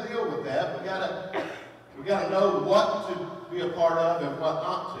we got to deal with that. We got to know what to be a part of and what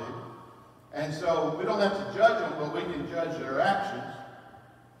not to. And so we don't have to judge them, but we can judge their actions.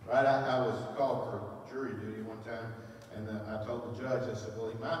 Right? I was called for jury duty one time, and I told the judge, I said, well,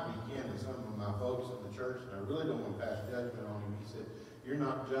 he might be kin to some of my folks in the church, and I really don't want to pass judgment on him. He said, you're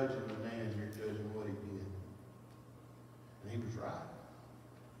not judging the man, you're judging what he did. And he was right.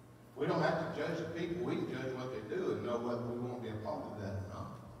 We don't have to judge the people. We can judge what they do and know whether we want to be a part of that or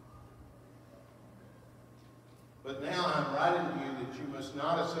not. But now I'm writing to you that you must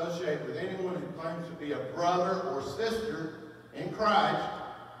not associate with anyone who claims to be a brother or sister in Christ,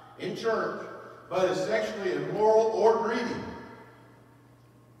 in church, but is sexually immoral or greedy,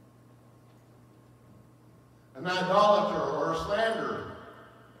 an idolater or a slanderer,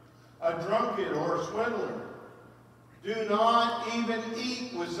 a drunkard or a swindler. Do not even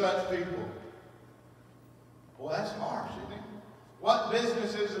eat with such people. Well, that's harsh, isn't it? What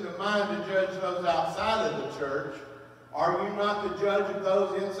business is it of mine to judge those outside of the church? Are you not the judge of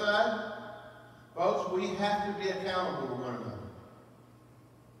those inside? Folks, we have to be accountable to one another.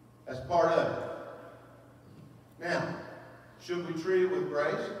 That's part of it. Now, should we treat it with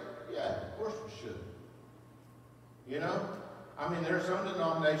grace? Yeah, of course we should. You know? I mean, there are some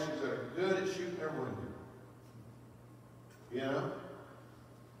denominations that are good at shooting their wounded. You know?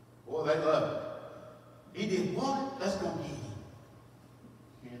 Boy, they love it. He did what? Let's go get him.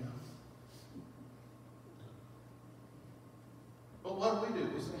 You know? But what do?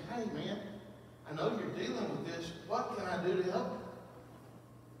 We say, hey, man, I know you're dealing with this. What can I do to help you?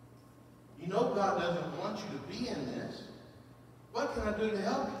 You know God doesn't want you to be in this. What can I do to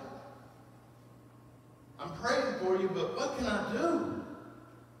help you? I'm praying for you, but what can I do?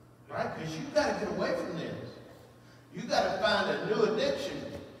 Right? Because you've got to get away from this. You've got to find a new addiction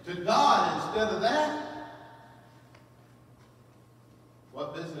to God instead of that.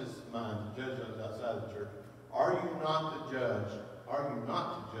 What business of mine to judge those outside the church? Are you not the judge? Are you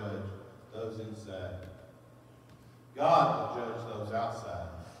not to judge those inside? God will judge those outside.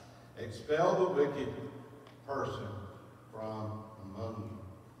 Expel the wicked person from among you.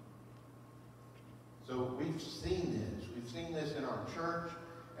 So we we've seen this. We've seen this in our church,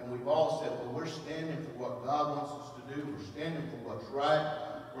 and we've all said, well, we're standing for what God wants us to do. We're standing for what's right.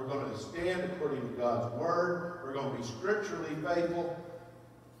 We're going to stand according to God's word. We're going to be scripturally faithful.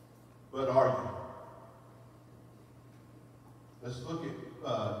 But are you? Let's look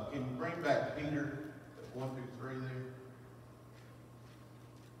at, can you bring back Peter 1 through 3 there?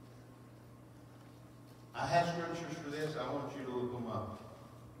 I have scriptures for this. I want you to look them up.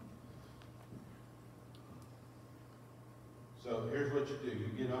 So here's what you do. You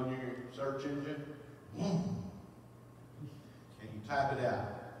get on your search engine, and you type it out.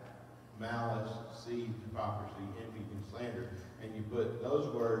 Malice, deceit, hypocrisy, envy, and slander. And you put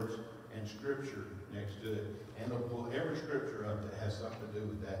those words and scripture next to it. And it'll pull every scripture up that has something to do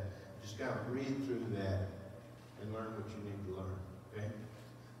with that. Just kind of read through that and learn what you need to learn. Okay?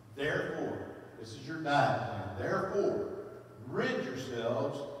 Therefore, this is your diet plan. Therefore, rid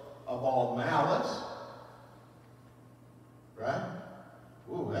yourselves of all malice. Right?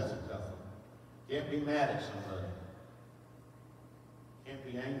 Ooh, that's a tough one. Can't be mad at somebody. Can't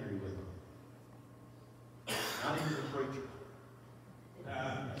be angry with them. Not even the preacher.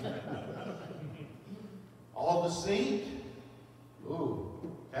 All deceit.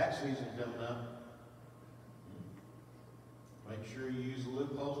 Ooh, tax season coming up. Make sure you use the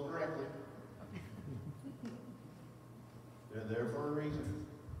loopholes correctly. They're there for a reason.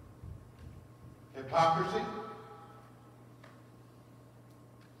 Hypocrisy.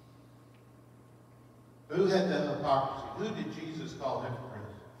 Who had the hypocrisy? Who did Jesus call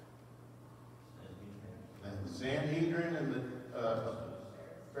hypocrites? The Sanhedrin and the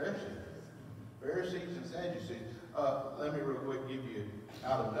Pharisees. Pharisees and Sadducees. Let me real quick give you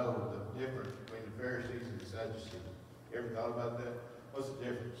how to know the difference between the Pharisees and the Sadducees. You ever thought about that? What's the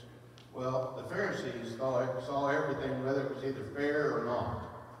difference? Well, the Pharisees saw everything, whether it was either fair or not.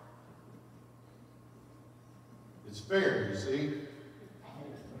 It's fair, you see.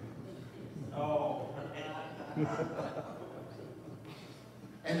 Oh.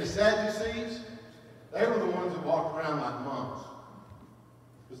 And the Sadducees, they were the ones that walked around like monks.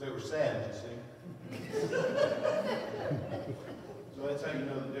 Because they were sad, you see. So that's how you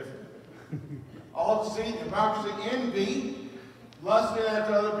know the difference. All deceit, hypocrisy, envy, lusting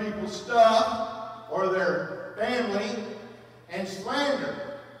after other people's stuff or their family, and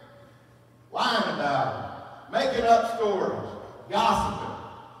slander. Lying about it. Making up stories. Gossiping.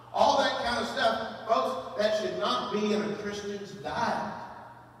 All that kind of stuff. Folks, that should not be in a Christian's diet.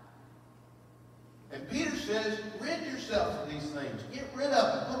 And Peter says, rid yourself of these things. Get rid of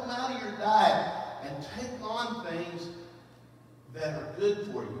them. Put them out of your diet. And take on things that are good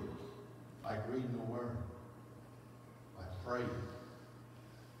for you. Like reading the Word. Like praying.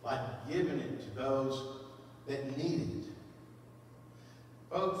 Like giving it to those that need it.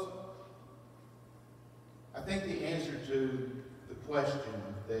 Folks, I think the answer to the question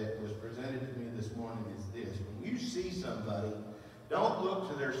that was presented to me this morning is this. When you see somebody, don't look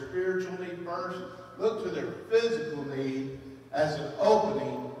to their spiritual need first. Look to their physical need as an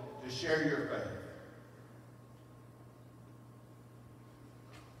opening to share your faith.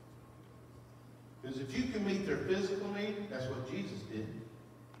 Because if you can meet their physical need, that's what Jesus did.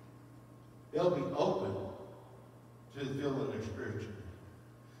 They'll be open to filling their spiritual need.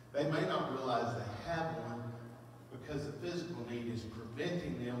 They may not realize they have one because the physical need is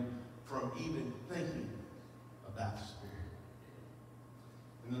preventing them from even thinking about the Spirit.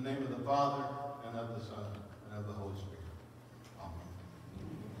 In the name of the Father, and of the Son, and of the Holy Spirit. Amen.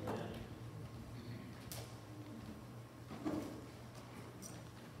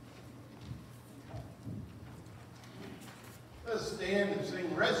 Let's stand and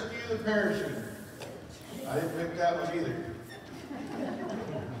sing Rescue the Perishing. I didn't pick that one either.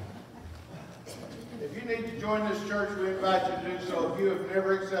 If you need to join this church, we invite you to do so. If you have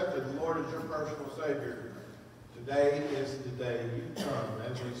never accepted the Lord as your personal Savior, today is the day you come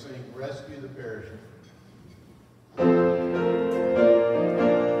as we sing Rescue the Perishing.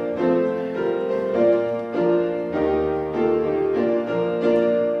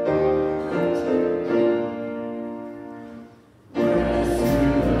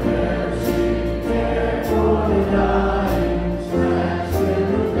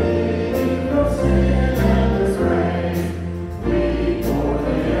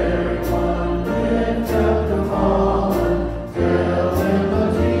 Till him,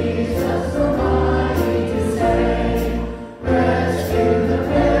 Jesus, the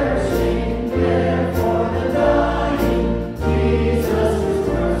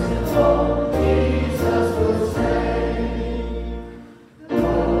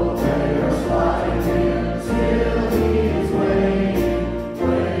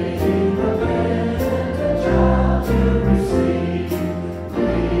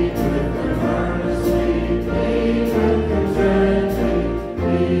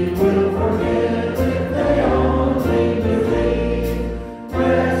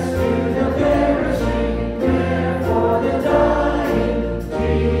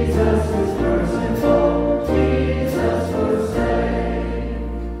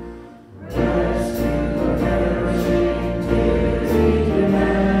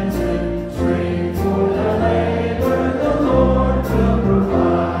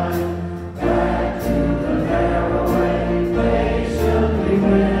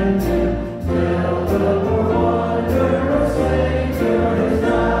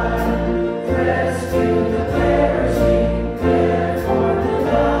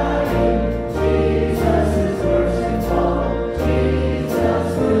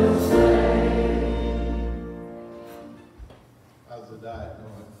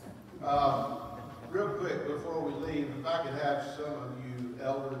Real quick, before we leave, if I could have some of you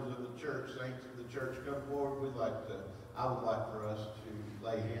elders of the church, saints of the church, come forward, I would like for us to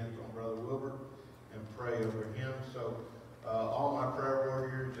lay hands on Brother Wilbur and pray over him. So, all my prayer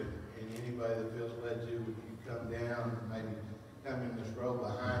warriors and anybody that feels led to, would you come down and maybe come in this row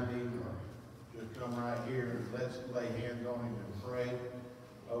behind him, or just come right here and let's lay hands on him and pray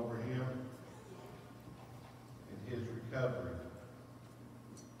over him and his recovery.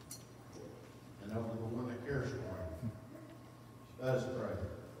 And over the one that cares for him. Let us pray.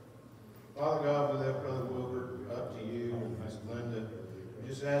 Father God, we lift Brother Wilbur up to you and Miss Linda. We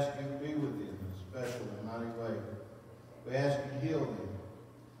just ask you to be with them in a special and mighty way. We ask you to heal them,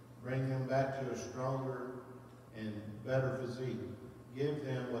 bring them back to a stronger and better physique. Give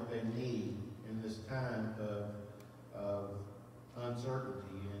them what they need in this time of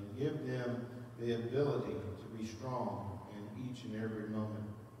uncertainty, and give them the ability to be strong in each and every moment.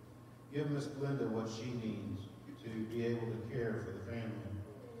 Give Miss Linda what she needs to be able to care for the family,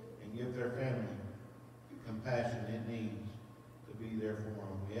 and give their family the compassion it needs to be there for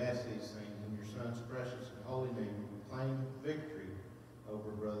them. We ask these things in your Son's precious and holy name. We claim victory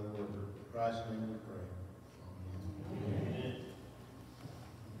over Brother Wilbur. In Christ's name we pray. Amen.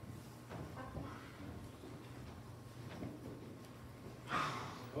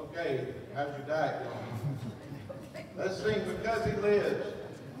 Okay, how's your diet going? Let's sing Because He Lives.